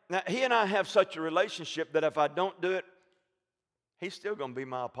now he and I have such a relationship that if I don't do it, he's still going to be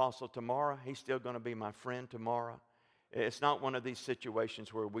my apostle tomorrow. He's still going to be my friend tomorrow. It's not one of these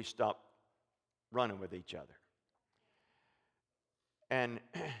situations where we stop running with each other.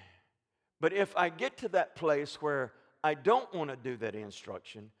 But if I get to that place where I don't want to do that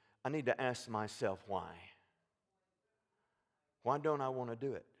instruction, I need to ask myself why. Why don't I want to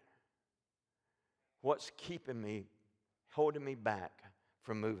do it? What's keeping me, holding me back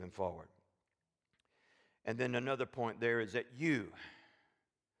from moving forward? And then another point there is that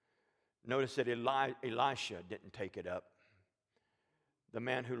notice that Elisha didn't take it up. The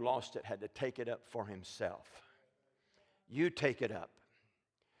man who lost it had to take it up for himself. You take it up.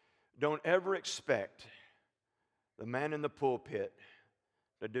 Don't ever expect the man in the pulpit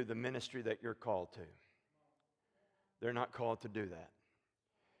to do the ministry that you're called to. They're not called to do that.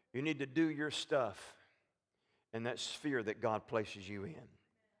 You need to do your stuff in that sphere that God places you in.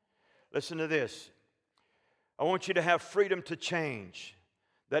 Listen to this. I want you to have freedom to change.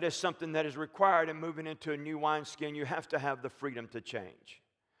 That is something that is required in moving into a new wineskin. You have to have the freedom to change.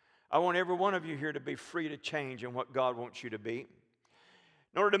 I want every one of you here to be free to change in what God wants you to be.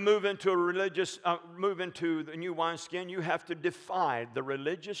 In order to move into the new wineskin, you have to defy the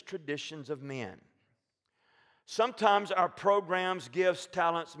religious traditions of men. Sometimes our programs, gifts,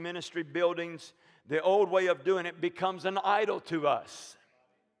 talents, ministry, buildings, the old way of doing it becomes an idol to us.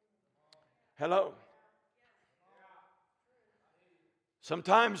 Hello?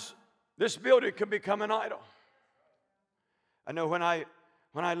 Sometimes this building can become an idol. I know when I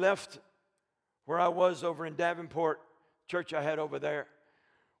left where I was over in Davenport, church I had over there,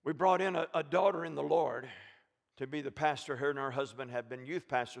 we brought in a daughter in the Lord to be the pastor. Her and her husband had been youth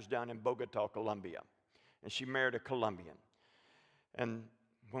pastors down in Bogota, Colombia. And she married a Colombian. And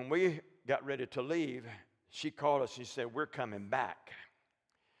when we got ready to leave, she called us. She said, "We're coming back."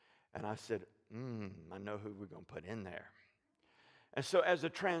 And I said, I know who we're going to put in there. And so as the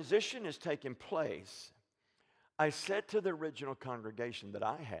transition is taking place, I said to the original congregation that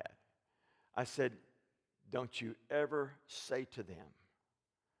I had, I said, don't you ever say to them,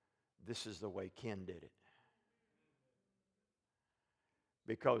 this is the way Ken did it.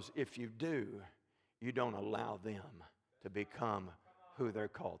 Because if you do, you don't allow them to become who they're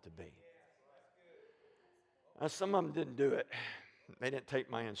called to be. Now, some of them didn't do it. They didn't take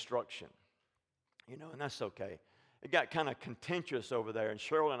my instruction. And that's okay. It got kind of contentious over there, and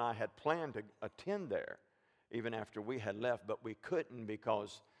Cheryl and I had planned to attend there even after we had left, but we couldn't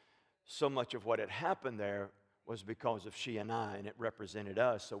because so much of what had happened there was because of she and I, and it represented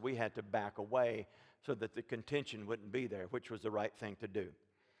us, so we had to back away so that the contention wouldn't be there, which was the right thing to do.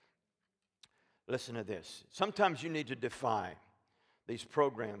 Listen to this. Sometimes you need to defy these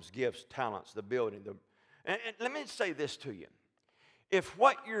programs, gifts, talents, the building. And let me say this to you. If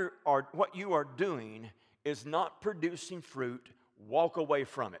what you are doing is not producing fruit, walk away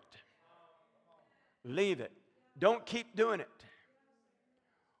from it. Leave it. Don't keep doing it.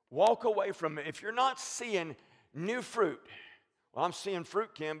 Walk away from it. If you're not seeing new fruit, well, I'm seeing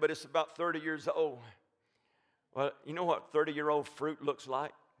fruit, Ken, but it's about 30 years old. Well, you know what 30-year-old fruit looks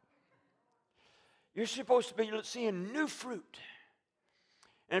like? You're supposed to be seeing new fruit.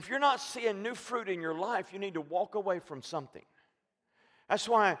 And if you're not seeing new fruit in your life, you need to walk away from something. That's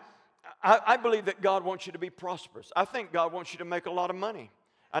why I believe that God wants you to be prosperous. I think God wants you to make a lot of money.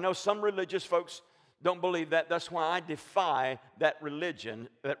 I know some religious folks don't believe that. That's why I defy that religion,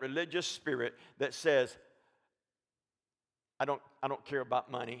 that religious spirit that says, I don't care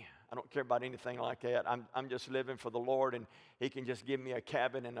about money. I don't care about anything like that. I'm just living for the Lord, and He can just give me a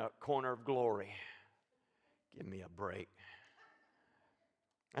cabin in a corner of glory. Give me a break.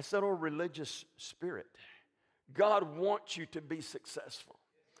 That's that old religious spirit. God wants you to be successful.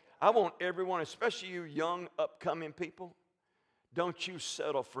 I want everyone, especially you young, upcoming people, don't you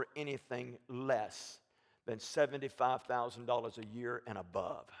settle for anything less than $75,000 a year and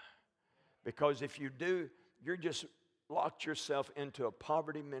above. Because if you do, you're just locked yourself into a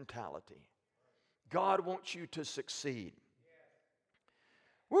poverty mentality. God wants you to succeed.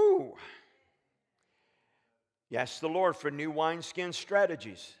 Woo! You ask the Lord for new wineskin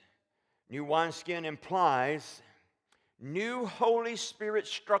strategies. New wineskin implies new Holy Spirit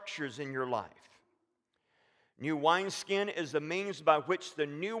structures in your life. New wineskin is the means by which the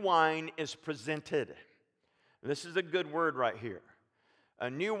new wine is presented. This is a good word right here. A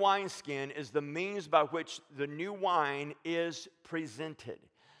new wineskin is the means by which the new wine is presented.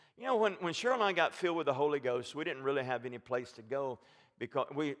 You know, when Cheryl and I got filled with the Holy Ghost, we didn't really have any place to go because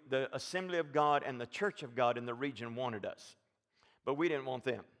the Assembly of God and the Church of God in the region wanted us. But we didn't want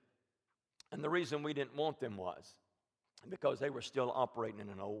them. And the reason we didn't want them was because they were still operating in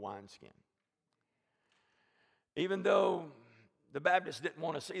an old wineskin. Even though the Baptists didn't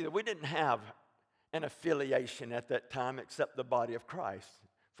want us either, we didn't have an affiliation at that time except the body of Christ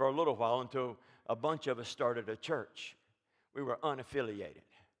for a little while until a bunch of us started a church. We were unaffiliated.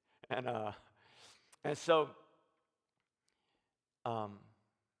 And so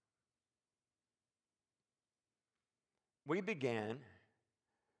we began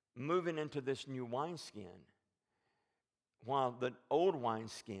moving into this new wineskin while the old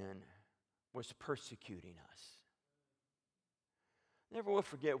wineskin was persecuting us. Never will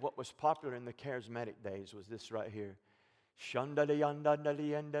forget what was popular in the charismatic days was this right here.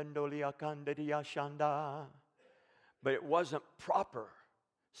 But it wasn't proper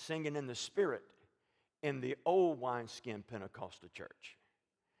singing in the Spirit in the old wineskin Pentecostal church.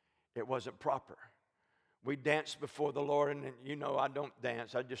 It wasn't proper. We danced before the Lord, and you know I don't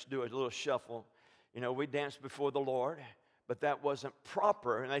dance. I just do a little shuffle. You know, we danced before the Lord, but that wasn't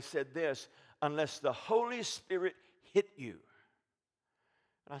proper. And they said this, unless the Holy Spirit hit you.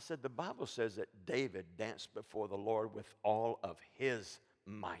 And I said, the Bible says that David danced before the Lord with all of his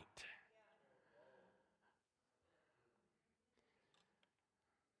might.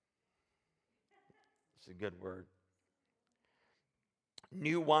 It's a good word.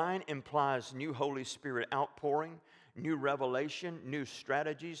 New wine implies new Holy Spirit outpouring, new revelation, new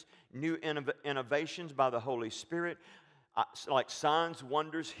strategies, new innovations by the Holy Spirit, like signs,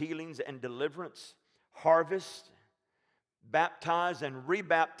 wonders, healings, and deliverance, harvest, baptize and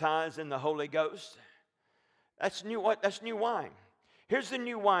rebaptize in the Holy Ghost. That's new wine. Here's the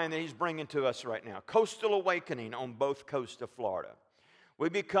new wine that he's bringing to us right now. Coastal awakening on both coasts of Florida. We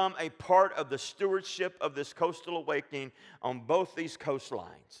become a part of the stewardship of this coastal awakening on both these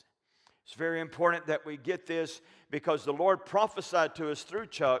coastlines. It's very important that we get this because the Lord prophesied to us through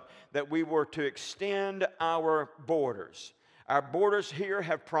Chuck that we were to extend our borders. Our borders here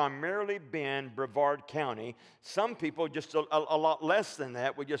have primarily been Brevard County. Some people just a lot less than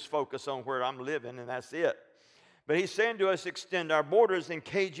that. We just focus on where I'm living and that's it. But he's saying to us, extend our borders, and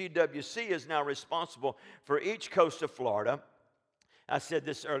KGWC is now responsible for each coast of Florida. I said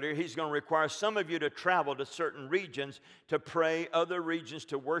this earlier, he's going to require some of you to travel to certain regions to pray, other regions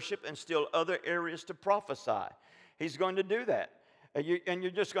to worship, and still other areas to prophesy. He's going to do that. And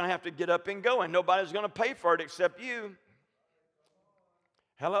you're just going to have to get up and go, and nobody's going to pay for it except you.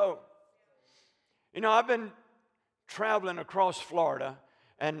 Hello. You know, I've been traveling across Florida,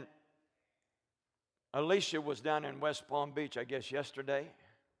 and Alicia was down in West Palm Beach, I guess yesterday,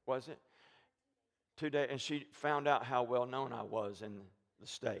 was it? Today, and she found out how well known I was in the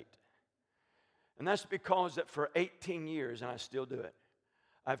state. And that's because that for 18 years, and I still do it,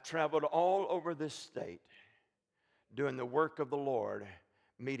 I've traveled all over this state doing the work of the Lord,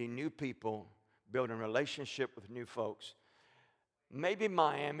 meeting new people, building relationship with new folks. Maybe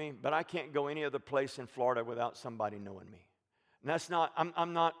Miami, but I can't go any other place in Florida without somebody knowing me. And that's not,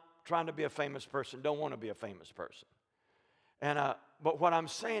 I'm not trying to be a famous person, don't want to be a famous person. But what I'm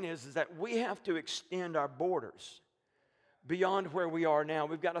saying is that we have to extend our borders beyond where we are now.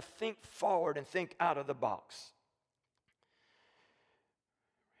 We've got to think forward and think out of the box.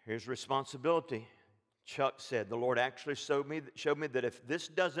 Here's responsibility. Chuck said, the Lord actually showed me that if this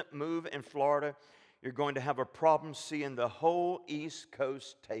doesn't move in Florida, you're going to have a problem seeing the whole East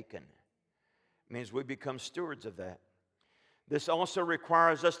Coast taken. It means we become stewards of that. This also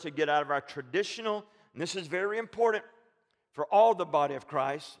requires us to get out of our traditional, and this is very important, for all the body of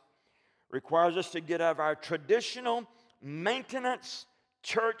Christ, requires us to get out of our traditional maintenance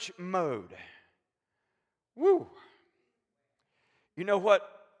church mode. Woo! You know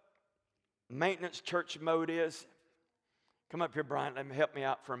what maintenance church mode is? Come up here, Brian. Help me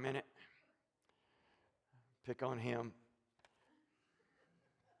out for a minute. Pick on him.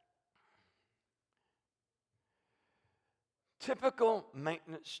 Typical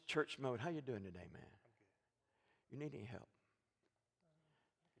maintenance church mode. How you doing today, man? You need any help?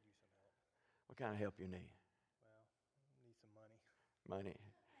 What kind of help you need? Well, I need some money. Money.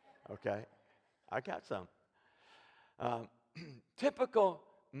 Okay. I got some. Typical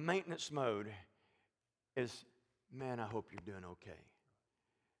maintenance mode is, man, I hope you're doing okay.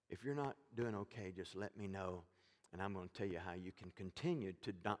 If you're not doing okay, just let me know, and I'm going to tell you how you can continue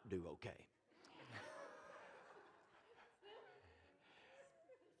to not do okay.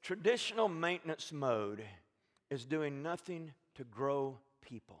 Traditional maintenance mode is doing nothing to grow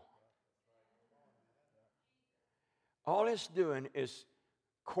people. All it's doing is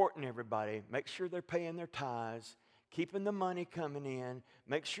courting everybody, make sure they're paying their tithes, keeping the money coming in,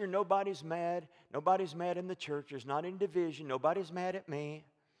 make sure nobody's mad. Nobody's mad in the church. There's not any division. Nobody's mad at me.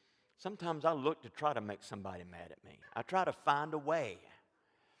 Sometimes I look to try to make somebody mad at me. I try to find a way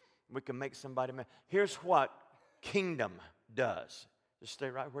we can make somebody mad. Here's what kingdom does. Just stay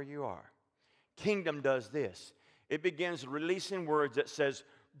right where you are. Kingdom does this. It begins releasing words that says,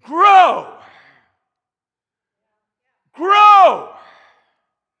 grow. Grow.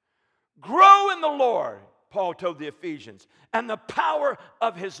 Grow in the Lord, Paul told the Ephesians, and the power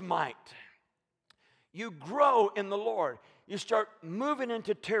of his might. You grow in the Lord. You start moving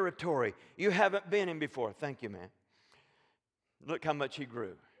into territory you haven't been in before. Thank you, man. Look how much he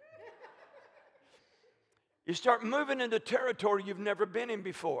grew. You start moving into territory you've never been in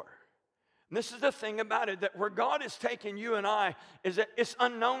before. And this is the thing about it, that where God is taking you and I is that it's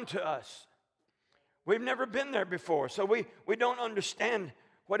unknown to us. We've never been there before, so we don't understand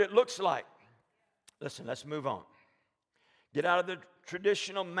what it looks like. Listen, let's move on. Get out of the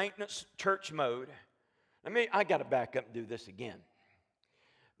traditional maintenance church mode. I got to back up and do this again.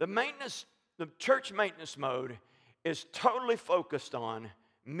 The church maintenance mode is totally focused on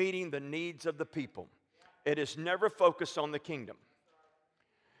meeting the needs of the people. It is never focused on the kingdom.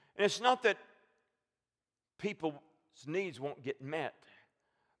 And it's not that people's needs won't get met,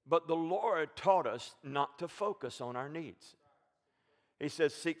 but the Lord taught us not to focus on our needs. He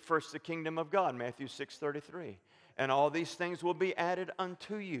says, seek first the kingdom of God, Matthew 6:33. And all these things will be added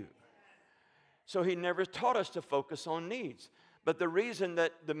unto you. So he never taught us to focus on needs. But the reason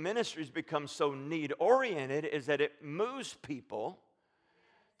that the ministries become so need-oriented is that it moves people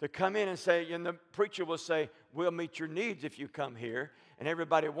to come in and say, and the preacher will say, we'll meet your needs if you come here. And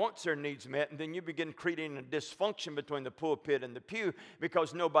everybody wants their needs met. And then you begin creating a dysfunction between the pulpit and the pew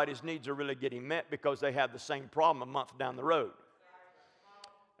because nobody's needs are really getting met because they have the same problem a month down the road.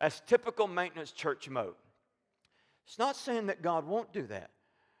 That's typical maintenance church mode. It's not saying that God won't do that.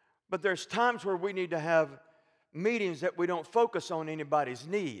 But there's times where we need to have meetings that we don't focus on anybody's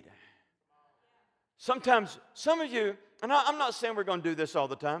need. Sometimes, some of you, and I'm not saying we're going to do this all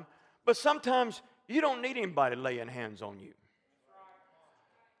the time, but sometimes you don't need anybody laying hands on you.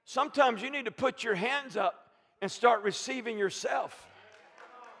 Sometimes you need to put your hands up and start receiving yourself.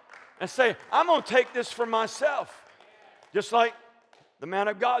 And say, I'm going to take this for myself. Just like the man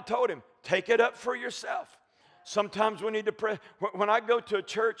of God told him, take it up for yourself. Sometimes we need to pray. When I go to a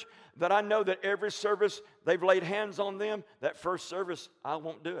church that I know that every service they've laid hands on them, that first service, I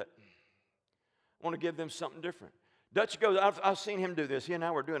won't do it. I want to give them something different. Dutch goes, I've seen him do this. He and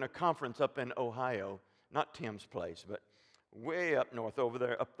I were doing a conference up in Ohio, not Tim's place, but way up north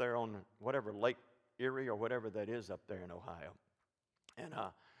up there on whatever Lake Erie or whatever that is up there in Ohio. And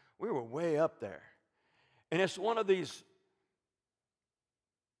we were way up there. And it's one of these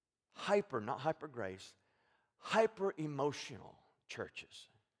not hyper grace, hyper emotional churches.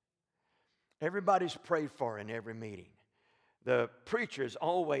 Everybody's prayed for in every meeting. The preacher is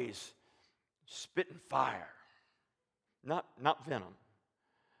always spitting fire, not venom,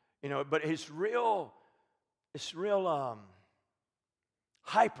 but it's real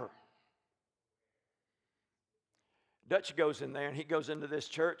hyper. Dutch goes in there and he goes into this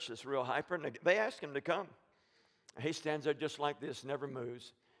church that's real hyper, and they ask him to come. He stands there just like this, never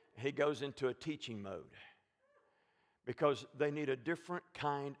moves. He goes into a teaching mode because they need a different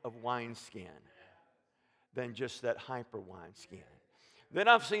kind of wineskin than just that hyper wineskin. Then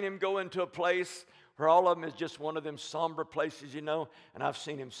I've seen him go into a place where all of them is just one of them somber places, and I've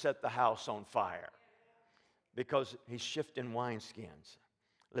seen him set the house on fire because he's shifting wineskins.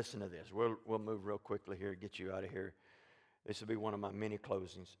 Listen to this. We'll move real quickly here, get you out of here. This will be one of my many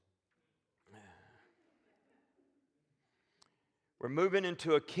closings. We're moving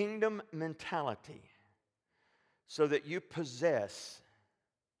into a kingdom mentality so that you possess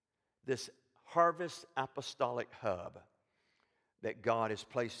this harvest apostolic hub that God has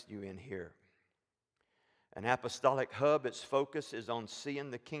placed you in here. An apostolic hub, its focus is on seeing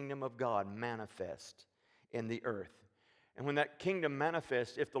the kingdom of God manifest in the earth. And when that kingdom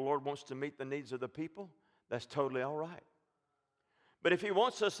manifests, if the Lord wants to meet the needs of the people, that's totally all right. But if he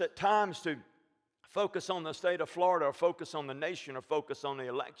wants us at times to focus on the state of Florida or focus on the nation or focus on the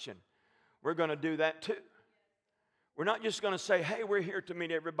election, we're going to do that too. We're not just going to say, hey, we're here to meet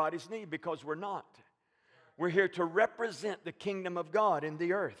everybody's need, because we're not. We're here to represent the kingdom of God in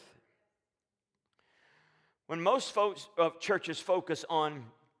the earth. When most churches focus on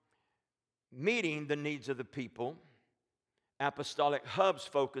meeting the needs of the people, apostolic hubs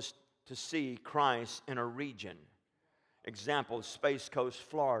focus to see Christ in a region. Example, Space Coast,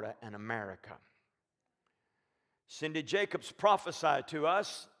 Florida, and America. Cindy Jacobs prophesied to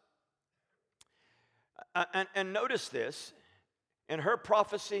us And notice this, in her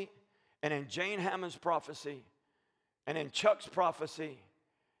prophecy, and in Jane Hammond's prophecy, and in Chuck's prophecy,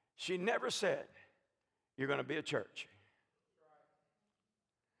 she never said, you're going to be a church.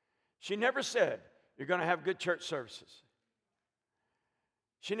 She never said, you're going to have good church services.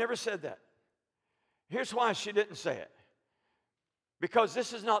 She never said that. Here's why she didn't say it. Because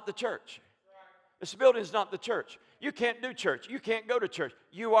this is not the church. This building is not the church. You can't do church. You can't go to church.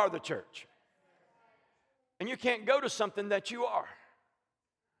 You are the church. And you can't go to something that you are.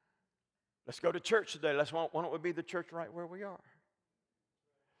 Let's go to church today. Why don't we be the church right where we are?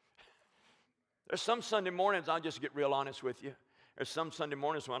 There's some Sunday mornings, I'll just get real honest with you. There's some Sunday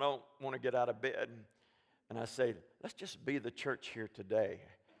mornings when I don't want to get out of bed. And I say, let's just be the church here today.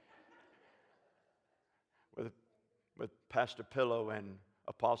 With Pastor Pillow and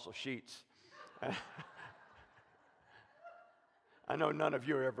Apostle Sheets. I know none of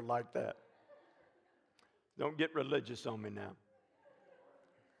you are ever like that. Don't get religious on me now.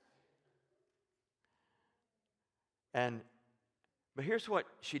 But here's what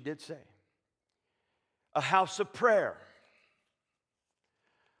she did say. A house of prayer,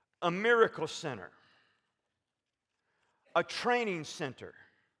 a miracle center, a training center,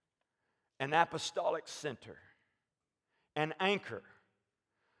 an apostolic center, an anchor,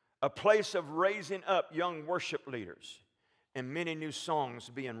 a place of raising up young worship leaders, and many new songs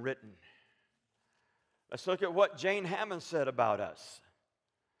being written. Let's look at what Jane Hammond said about us.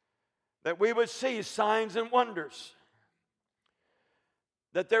 That we would see signs and wonders.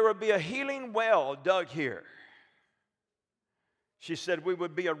 That there would be a healing well dug here. She said we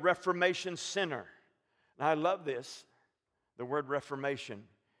would be a Reformation center. And I love this, the word Reformation.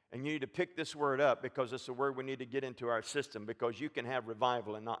 And you need to pick this word up because it's a word we need to get into our system, because you can have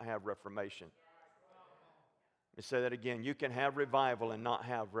revival and not have reformation. Let me say that again. You can have revival and not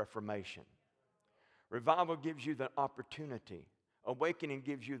have reformation. Revival gives you the opportunity. Awakening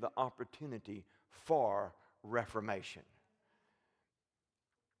gives you the opportunity for reformation.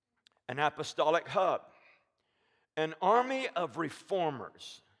 An apostolic hub. An army of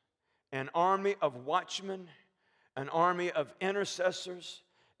reformers. An army of watchmen. An army of intercessors.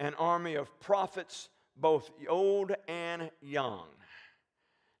 An army of prophets, both old and young.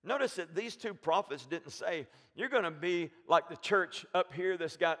 Notice that these two prophets didn't say, you're going to be like the church up here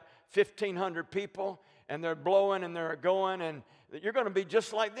that's got 1,500 people, and they're blowing and they're going, and you're going to be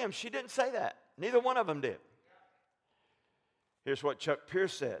just like them. She didn't say that. Neither one of them did. Here's what Chuck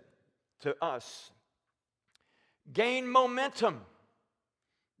Pierce said to us. Gain momentum.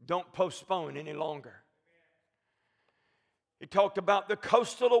 Don't postpone any longer. He talked about the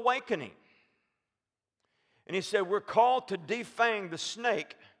coastal awakening. And he said, we're called to defang the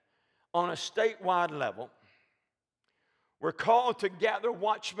snake on a statewide level. We're called to gather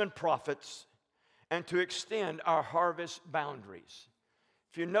watchmen prophets and to extend our harvest boundaries.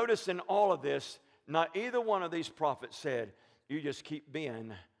 If you notice in all of this, not either one of these prophets said, you just keep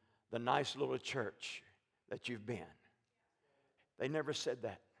being the nice little church that you've been. They never said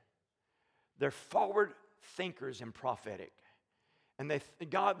that. They're forward thinkers and prophetic. And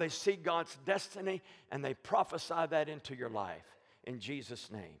they see God's destiny, and they prophesy that into your life. In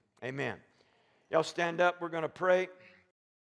Jesus' name, amen. Y'all stand up. We're going to pray.